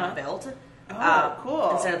are hand-built. Oh, cool.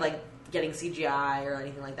 Instead of, like, getting CGI or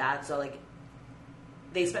anything like that. So, like,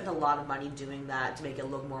 they spent a lot of money doing that to make it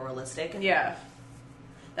look more realistic. Yeah.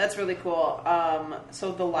 That's really cool.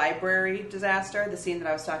 So the library disaster, the scene that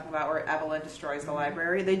I was talking about where Evelyn destroys the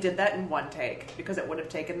library, they did that in one take because it would have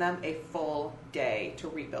taken them a full day to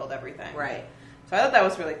rebuild everything. Right. So I thought that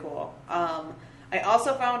was really cool. I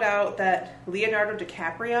also found out that Leonardo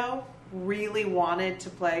DiCaprio really wanted to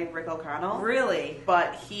play Rick O'Connell. Really?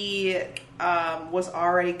 But he was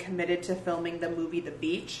already committed to filming the movie The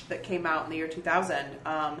Beach that came out in the year 2000.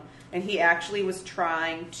 And he actually was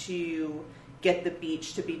trying to get The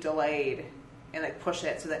Beach to be delayed and like push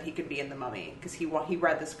it so that he could be in The Mummy because he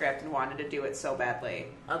read the script and wanted to do it so badly.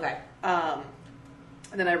 Okay.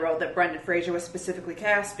 And then I wrote that Brendan Fraser was specifically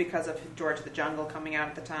cast because of George of the Jungle coming out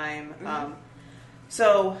at the time. Mm-hmm.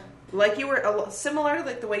 So, like you were similar,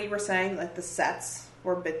 like the way you were saying, like the sets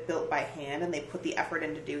were built by hand and they put the effort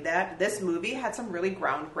in to do that. This movie had some really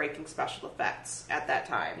groundbreaking special effects at that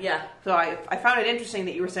time. Yeah. So I found it interesting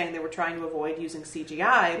that you were saying they were trying to avoid using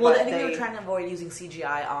CGI. Well, I think they were trying to avoid using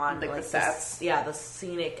CGI on like the sets. The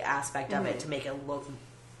scenic aspect of it to make it look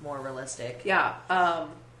more realistic. Yeah.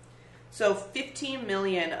 So $15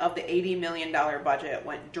 million of the $80 million budget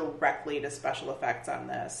went directly to special effects on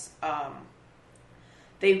this.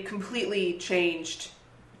 They completely changed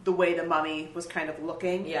the way the Mummy was kind of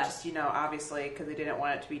looking. Yeah. Just, obviously, because they didn't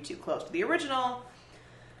want it to be too close to the original.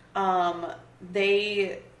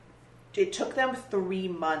 It took them 3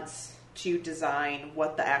 months to design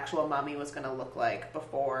what the actual Mummy was going to look like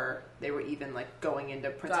before they were even, like, going into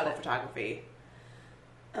principal photography.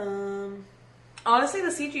 Honestly, the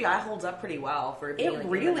CGI holds up pretty well for being it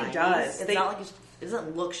really does. It's not like it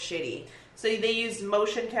doesn't look shitty. So they used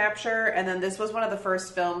motion capture, and then this was one of the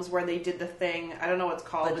first films where they did the thing. I don't know what it's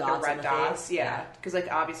called, the red dots. Yeah, because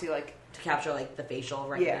like obviously like to capture like the facial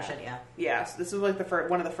recognition. Yeah. So this was like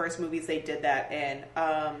one of the first movies they did that in.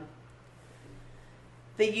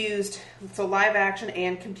 They used live action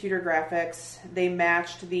and computer graphics. They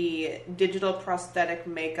matched the digital prosthetic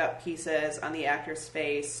makeup pieces on the actor's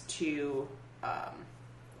face to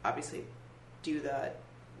obviously do the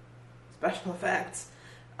special effects.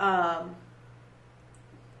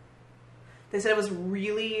 They said it was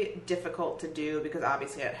really difficult to do because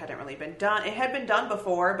obviously it hadn't really been done. It had been done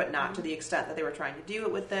before, but not to the extent that they were trying to do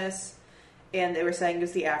it with this. And they were saying it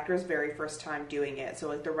was the actor's very first time doing it. So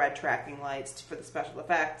like the red tracking lights for the special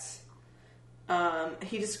effects.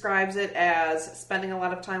 He describes it as spending a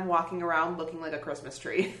lot of time walking around looking like a Christmas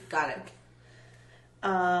tree. Got it.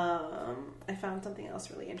 I found something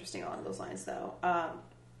else really interesting along those lines though.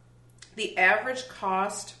 The average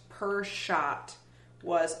cost per shot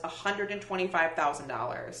was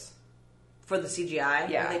 $125,000 for the CGI.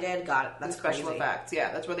 Yeah, they did. Got it. That's special crazy. effects.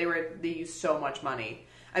 Yeah, that's where they used so much money.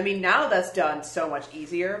 I mean, now that's done so much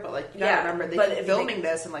easier. But like, you gotta remember, they were filming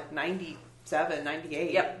this in like 97,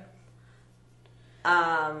 98. Yep.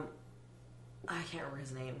 I can't remember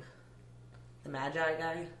his name. The Magi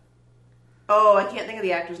guy. Oh, I can't think of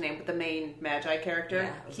the actor's name, but the main Magi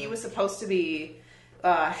character. He was supposed to be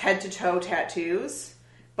head to toe tattoos.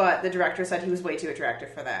 But the director said he was way too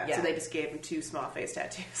attractive for that. Yeah. So they just gave him 2 small face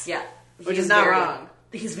tattoos. Yeah. Which is not wrong.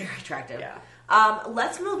 He's very attractive. Yeah.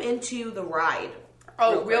 Let's move into the ride.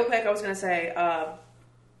 Oh, real quick, I was going to say,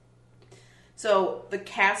 so the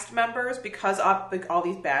cast members, because all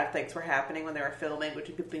these bad things were happening when they were filming, which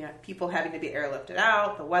people having to be airlifted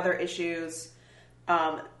out, the weather issues,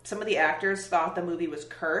 some of the actors thought the movie was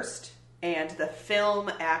cursed and the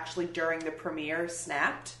film actually during the premiere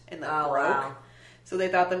snapped and broke. Wow. So they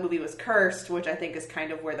thought the movie was cursed, which I think is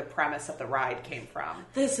kind of where the premise of the ride came from.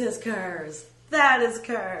 This is cursed. That is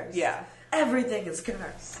cursed. Yeah. Everything is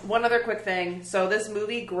cursed. One other quick thing. So this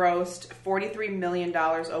movie grossed $43 million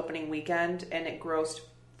opening weekend, and it grossed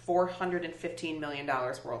 $415 million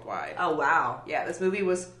worldwide. Oh, wow. Yeah, this movie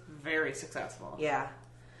was very successful. Yeah.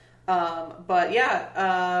 But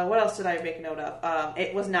yeah, what else did I make note of?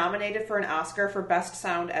 It was nominated for an Oscar for Best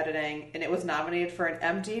Sound Editing, and it was nominated for an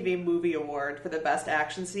MTV Movie Award for the Best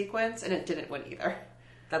Action Sequence, and it didn't win either.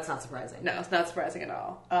 That's not surprising. No, it's not surprising at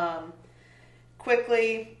all.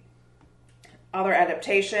 Quickly, other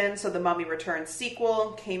adaptations. So The Mummy Returns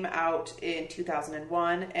sequel came out in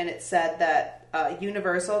 2001, and it said that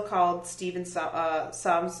Universal called Stephen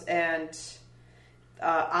Soms and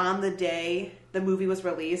on the day the movie was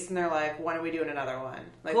released, and they're like, when are we doing another one?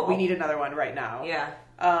 Like, cool. We need another one right now. Yeah.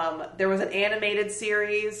 There was an animated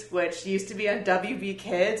series which used to be on WB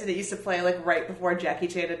Kids, and it used to play like right before Jackie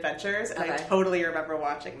Chan Adventures, and I totally remember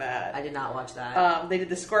watching that. I did not watch that. They did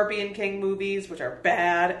the Scorpion King movies, which are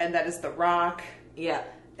bad, and that is The Rock. Yeah.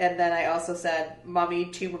 And then I also said Mummy,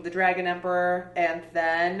 Tomb of the Dragon Emperor, and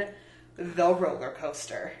then The Roller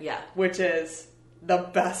Coaster. Yeah. Which is the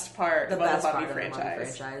best part the of best the Mummy part franchise. Of the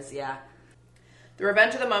Mummy franchise, yeah. The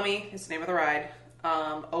Revenge of the Mummy is the name of the ride.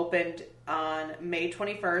 Opened on May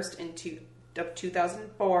 21st of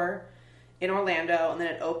 2004 in Orlando, and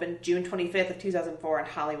then it opened June 25th of 2004 in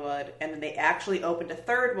Hollywood, and then they actually opened a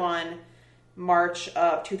third one March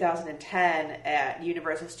of 2010 at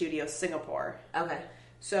Universal Studios Singapore. Okay.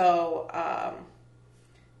 So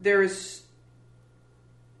there's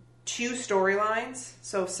two storylines.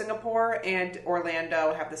 So Singapore and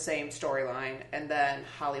Orlando have the same storyline, and then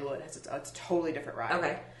Hollywood has it's a totally different ride.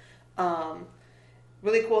 Okay.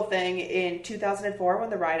 Really cool thing, in 2004 when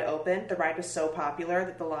the ride opened, the ride was so popular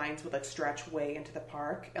that the lines would like stretch way into the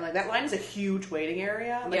park. And like that line is a huge waiting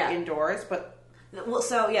area, like indoors, but... Well,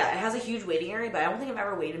 so yeah, it has a huge waiting area, but I don't think I've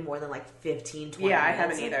ever waited more than like 15, 20 minutes. Yeah, I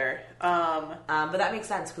haven't either. But that makes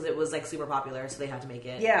sense because it was like super popular, so they had to make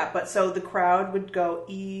it. Yeah, but so the crowd would go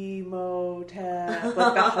emo tap,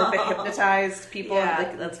 like the hypnotized people. Yeah,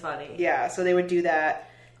 like, that's funny. Yeah, so they would do that.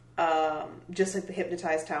 Just like the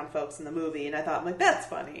hypnotized town folks in the movie, and I thought, I'm like, that's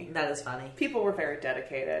funny. That is funny. People were very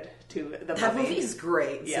dedicated to the That movie is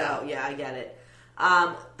great, yeah. So yeah, I get it.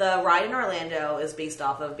 The ride in Orlando is based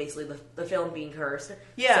off of basically the film being cursed.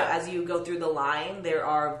 Yeah. So as you go through the line, there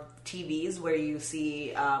are TVs where you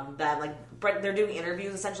see them, like, they're doing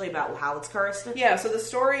interviews essentially about how it's cursed. Yeah, so the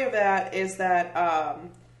story of that is that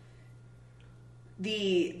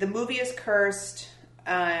the movie is cursed,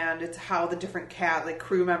 and it's how the different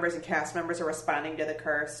crew members and cast members are responding to the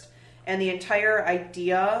curse. And the entire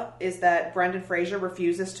idea is that Brendan Fraser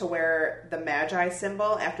refuses to wear the Magi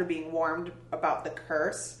symbol after being warned about the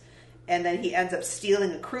curse. And then he ends up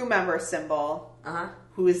stealing a crew member symbol,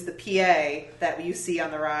 who is the PA that you see on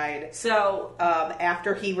the ride. So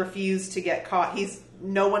after he refused to get caught,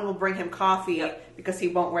 no one will bring him coffee because he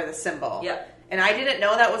won't wear the symbol. Yep. And I didn't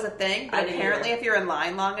know that was a thing, but apparently either. if you're in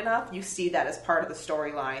line long enough, you see that as part of the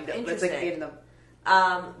storyline. It's like in the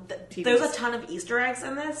there's a ton of Easter eggs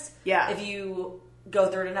in this. Yeah. If you go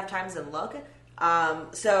through it enough times and look.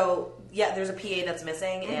 So, yeah, there's a PA that's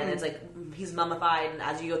missing, and it's like, he's mummified, and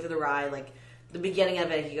as you go through the ride, like, the beginning of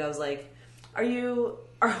it, he goes like, Are you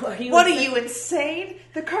What are you, insane?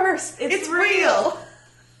 The curse! It's real!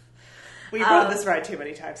 We've run this ride too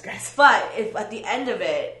many times, guys. But if at the end of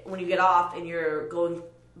it, when you get off and you're going,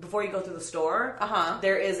 before you go through the store,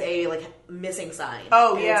 there is a like missing sign.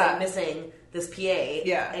 Oh, and yeah. it's like missing this PA.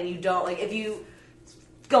 Yeah. And you don't, like, if you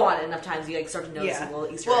go on it enough times, you like start to notice some little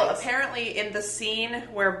Easter eggs. Well, apparently in the scene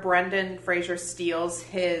where Brendan Fraser steals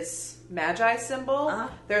his Magi symbol,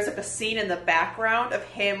 there's like a scene in the background of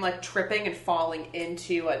him like tripping and falling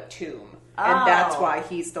into a tomb. And that's why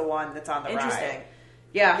he's the one that's on the Interesting. ride.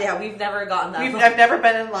 Yeah. Yeah, we've never gotten that. I've never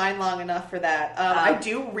been in line long enough for that. I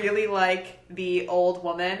do really like the old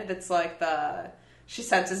woman that's like she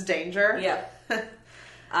senses danger. Yeah.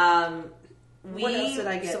 What else did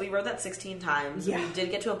I get? So we wrote that 16 times. Yeah. We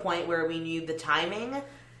did get to a point where we knew the timing.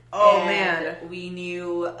 Oh, and man.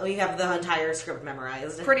 we have the entire script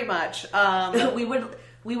memorized. Pretty much.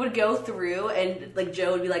 We would go through and like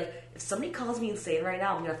Joe would be like, if somebody calls me insane right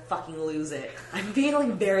now, I'm gonna fucking lose it. I'm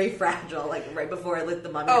feeling very fragile, like right before I lit the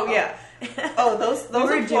mummy. Oh yeah. Oh, those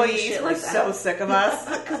employees were like so sick of us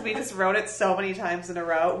because we just wrote it so many times in a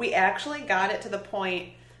row. We actually got it to the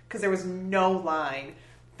point because there was no line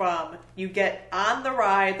from you get on the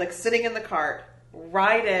ride, like sitting in the cart,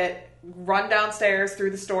 ride it, run downstairs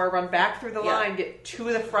through the store, run back through the line, get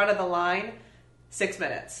to the front of the line, 6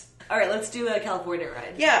 minutes. All right, let's do a California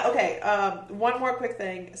ride. Yeah, okay. One more quick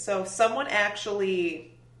thing. So someone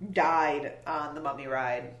actually died on the Mummy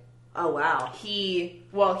ride. Oh, wow. He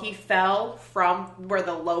fell from where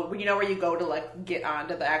where you go to like get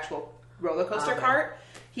onto the actual roller coaster cart.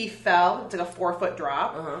 He fell. It's like a 4-foot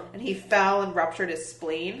drop, and he fell and ruptured his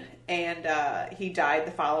spleen, and he died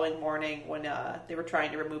the following morning when they were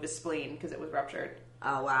trying to remove his spleen because it was ruptured.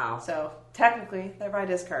 Oh, wow. So technically, that ride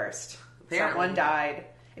is cursed. Apparently. Someone died,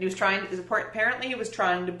 and he was apparently he was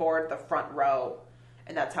trying to board the front row,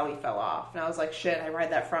 and that's how he fell off. And I was like, shit, I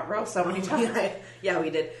ride that front row so many times. Yeah, we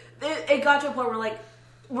did. It got to a point where like,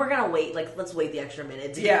 we're gonna wait. Like, let's wait the extra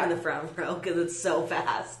minute to get in the front row because it's so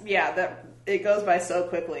fast. Yeah, it goes by so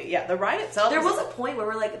quickly. Yeah, the ride itself. There was a point where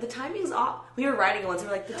we're like, the timing's off. We were riding it once. And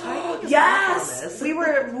we're like, the timing is yes! off on this. We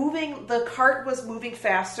were moving. The cart was moving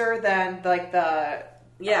faster than like the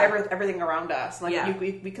everything around us. Like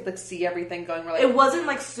we could like see everything going. We're like, it wasn't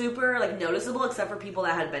like super like noticeable except for people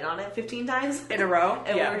that had been on it 15 times in a row,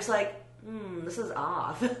 and we were just like, this is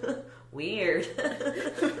off. Weird.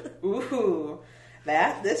 Ooh,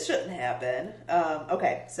 this shouldn't happen.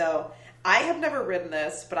 Okay, so I have never ridden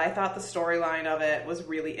this, but I thought the storyline of it was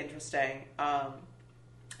really interesting.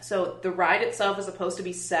 So the ride itself is supposed to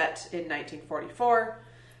be set in 1944.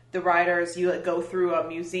 The riders, you go through a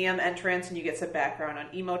museum entrance and you get some background on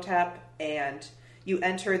Imhotep, and you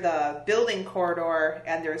enter the building corridor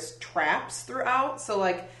and there's traps throughout. So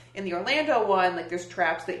like in the Orlando one, like there's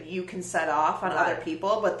traps that you can set off on other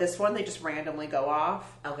people, but this one they just randomly go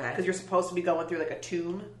off. Okay. Because you're supposed to be going through like a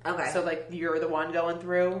tomb. Okay. So like you're the one going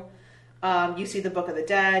through. You see the Book of the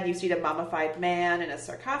Dead, you see the mummified man in a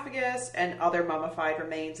sarcophagus, and other mummified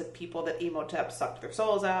remains of people that Imhotep sucked their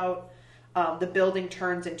souls out. The building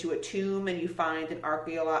turns into a tomb, and you find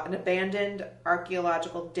an abandoned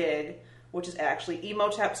archaeological dig, which is actually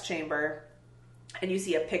Imhotep's chamber, and you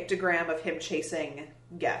see a pictogram of him chasing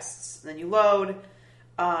guests. And then you load.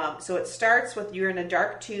 So it starts with you're in a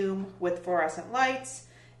dark tomb with fluorescent lights,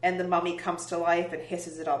 and the mummy comes to life and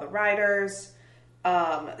hisses at all the riders.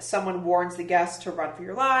 Someone warns the guests to run for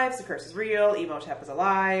your lives. The curse is real. Imhotep is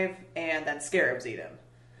alive, and then scarabs eat him.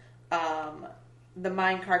 The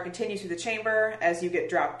minecart continues through the chamber as you get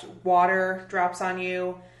dropped. Water drops on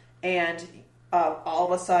you, and all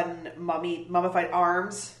of a sudden, mummified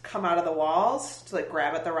arms come out of the walls to like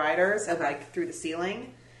grab at the riders and like through the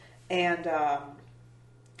ceiling. And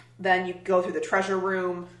then you go through the treasure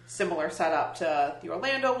room, similar setup to the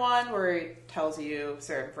Orlando one, where he tells you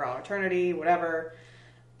serve for all eternity, whatever.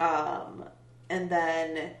 And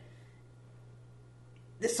then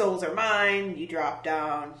the souls are mine. You drop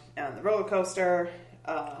down on the roller coaster.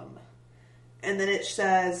 And then it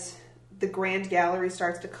says the grand gallery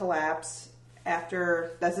starts to collapse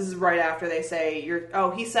after, this is right after they say,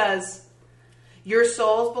 he says, your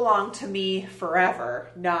souls belong to me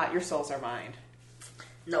forever, not your souls are mine.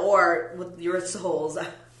 Or with your souls,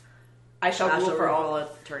 I shall rule for all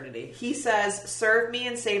eternity. He says, serve me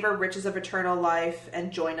and savor riches of eternal life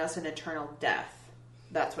and join us in eternal death.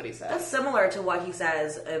 That's what he says. That's similar to what he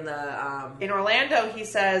says in the... In Orlando, he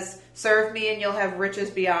says, serve me and you'll have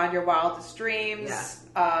riches beyond your wildest dreams.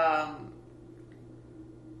 Yeah.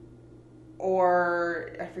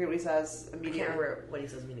 Or, I forget what he says immediately. I can't remember what he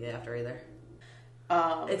says immediately after either.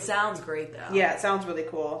 It sounds great, though. Yeah, it sounds really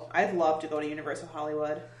cool. I'd love to go to Universal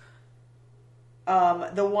Hollywood.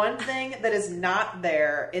 The one thing that is not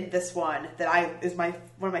there in this one that is one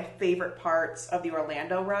of my favorite parts of the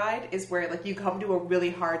Orlando ride is where like you come to a really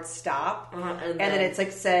hard stop, and then it's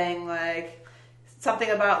like saying like something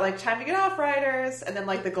about like time to get off, riders, and then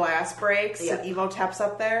like the glass breaks and Imhotep's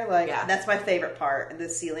up there. Like that's my favorite part, and the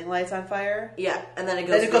ceiling lights on fire. Yeah, and then it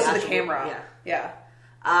goes to the camera. Yeah.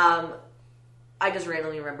 I just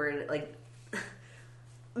randomly remembered like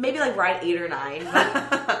maybe like ride 8 or 9.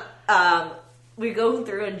 But, we go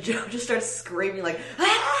through and Joe just starts screaming like,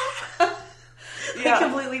 like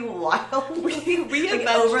completely wild. We like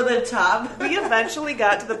over the top. We eventually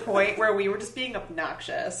got to the point where we were just being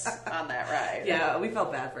obnoxious on that ride. Yeah, we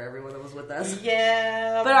felt bad for everyone that was with us.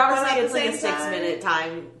 Yeah. But honestly, it's like a 6-minute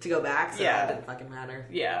time to go back, so it didn't fucking matter.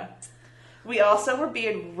 Yeah. We also were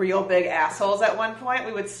being real big assholes at one point.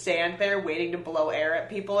 We would stand there waiting to blow air at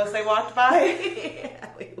people as they walked by. Yeah,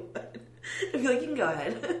 we would. I'd be like, you can go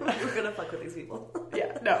ahead. We're gonna fuck with these people.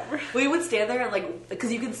 Yeah, no. We would stand there and like,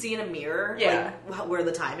 because you could see in a mirror, like where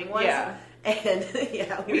the timing was. Yeah,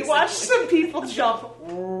 and we watched some people jump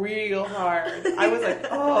real hard. I was like,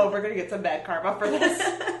 oh, we're gonna get some bad karma for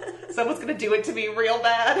this. Someone's gonna do it to me real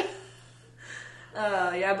bad.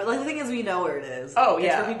 Yeah, but like the thing is, we know where it is. Oh, it's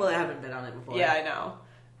yeah. for people that haven't been on it before. Yeah, I know.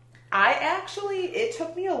 It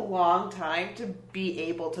took me a long time to be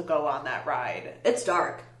able to go on that ride. It's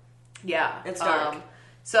dark. Yeah. It's dark.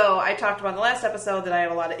 So I talked about in the last episode that I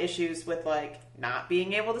have a lot of issues with, like, not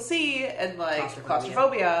being able to see and, like,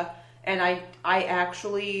 claustrophobia. And I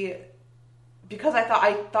actually, because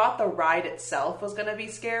I thought the ride itself was going to be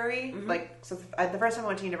scary. Mm-hmm. Like, so the first time I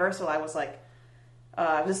went to Universal, I was like,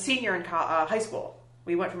 I was a senior in high school.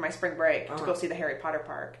 We went for my spring break to go see the Harry Potter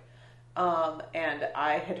park. And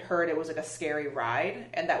I had heard it was like a scary ride,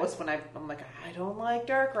 and that was when I'm like, I don't like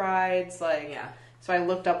dark rides, like, yeah. So I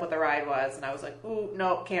looked up what the ride was, and I was like, ooh,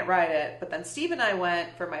 nope, can't ride it. But then Steve and I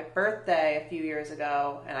went for my birthday a few years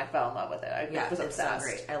ago, and I fell in love with it. I was obsessed.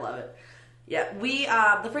 It's so great. I love it. Yeah, we,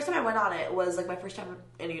 the first time I went on it was like my first time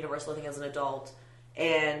in Universal, I think, as an adult.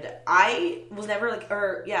 And I was never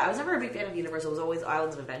I was never a big fan of Universal. It was always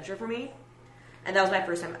Islands of Adventure for me. And that was my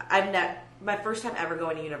first time. My first time ever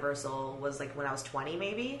going to Universal was like when I was 20,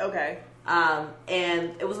 maybe. Okay.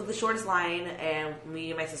 And it was like the shortest line, and me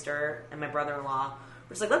and my sister and my brother-in-law were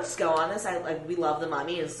just like, let's just go on this. We love the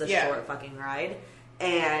Mummy. It's a short fucking ride.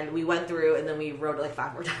 And we went through, and then we rode it like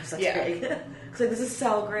 5 more times that day. Because like, this is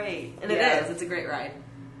so great. And it is. It's a great ride.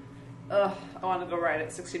 Ugh, I want to go ride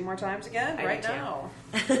it 16 more times again right now.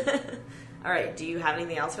 All right, do you have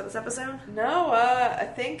anything else for this episode? No, I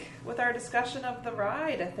think with our discussion of the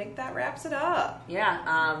ride, I think that wraps it up.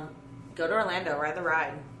 Yeah, go to Orlando, ride the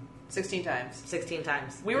ride. 16 times. 16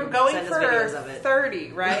 times. We were going for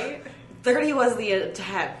 30, right? 30 was the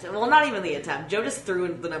attempt. Well, not even the attempt. Joe just threw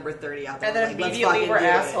the number 30 out there. And then immediately we're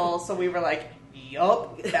assholes, so we were like,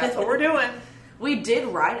 yup, that's what we're doing. We did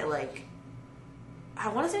ride it like, I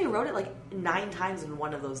want to say we rode it like 9 times in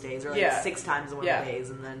one of those days, or like 6 times in one of the days,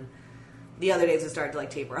 and then the other days it started to like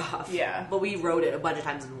taper off. Yeah. But we rode it a bunch of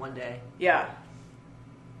times in one day. Yeah.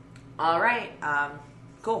 All right.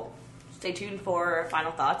 Cool. Stay tuned for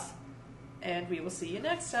final thoughts. And we will see you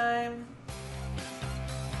next time.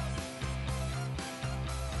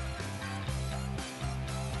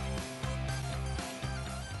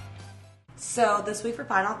 So this week for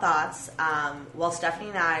final thoughts, while Stephanie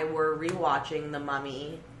and I were rewatching The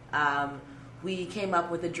Mummy, we came up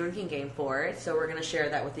with a drinking game for it, so we're going to share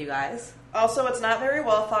that with you guys. Also, it's not very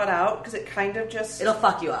well thought out, because it kind of just... It'll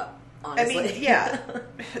fuck you up, honestly. I mean, yeah.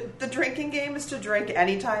 The drinking game is to drink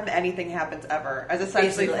anytime anything happens ever, as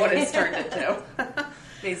essentially what it's turned into.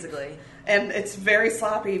 Basically. And it's very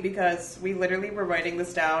sloppy, because we literally were writing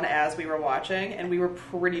this down as we were watching, and we were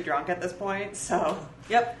pretty drunk at this point, so...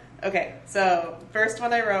 Yep. Okay, so first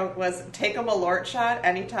one I wrote was, take a Malort shot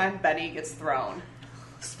anytime Benny gets thrown.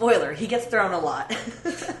 Spoiler, he gets thrown a lot.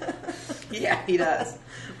 Yeah, he does.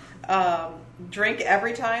 Drink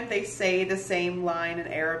every time they say the same line in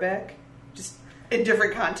Arabic, just in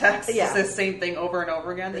different contexts. Yeah. It's the same thing over and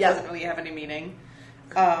over again. It doesn't really have any meaning.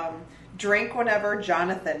 Drink whenever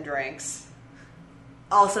Jonathan drinks.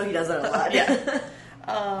 Also, he does it a lot. Yeah.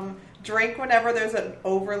 Drink whenever there's an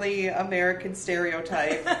overly American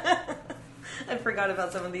stereotype. I forgot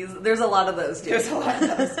about some of these. There's a lot of those, too. There's a lot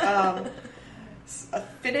of those.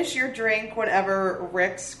 Finish your drink whenever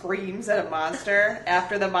Rick screams at a monster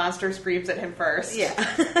after the monster screams at him first. Yeah.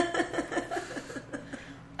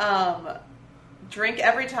 Drink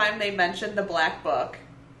every time they mention the Black Book,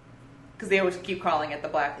 because they always keep calling it the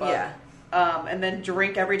Black Book. Yeah. And then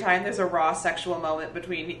drink every time there's a raw sexual moment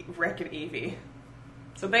between Rick and Evie.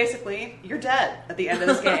 So basically, you're dead at the end of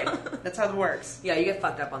this game. That's how it works. Yeah, you get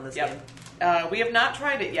fucked up on this game. We have not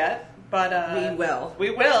tried it yet. But we will.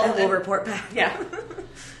 We will. And we'll report back. Yeah.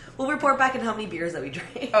 We'll report back on how many beers that we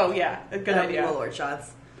drank. Oh, yeah. A good idea. How many Malort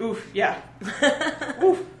shots. Oof, yeah.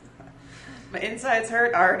 Oof. My insides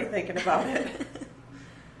hurt already thinking about it.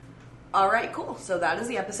 All right, cool. So that is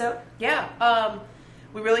the episode. Yeah.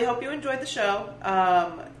 We really hope you enjoyed the show.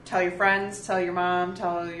 Tell your friends, tell your mom,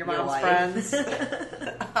 tell your mom's friends.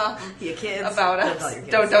 Your kids. About us.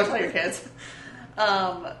 Don't tell your kids.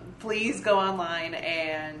 Please go online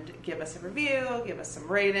and give us a review, give us some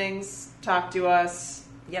ratings, talk to us.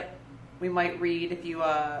 Yep. We might read if you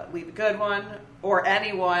leave a good one, or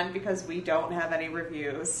anyone, because we don't have any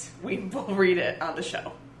reviews. We will read it on the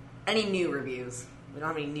show. Any new reviews. We don't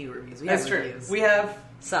have any new reviews. We That's have true. Reviews. We have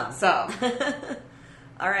some.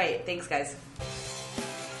 All right. Thanks, guys.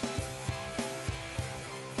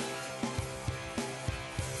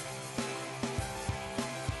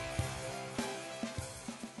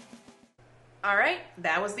 All right,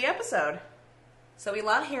 that was the episode. So we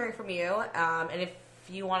love hearing from you, and if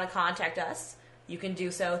you want to contact us, you can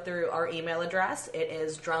do so through our email address. It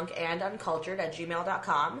is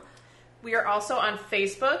drunkanduncultured@gmail.com. We are also on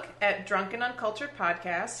Facebook at Drunken Uncultured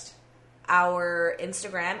Podcast. Our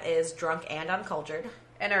Instagram is Drunk and Uncultured.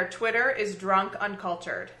 And our Twitter is Drunk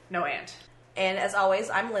Uncultured. No and. And as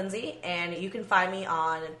always, I'm Lindsay, and you can find me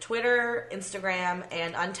on Twitter, Instagram,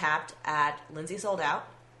 and Untapped at Lindsay Sold Out.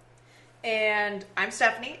 And I'm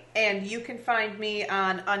Stephanie, and you can find me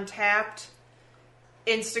on Untapped,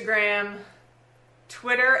 Instagram,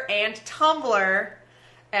 Twitter, and Tumblr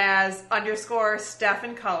as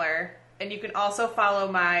 _StephinColor. And you can also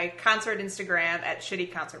follow my concert Instagram at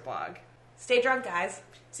Shitty Concert Blog. Stay drunk, guys.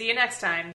 See you next time.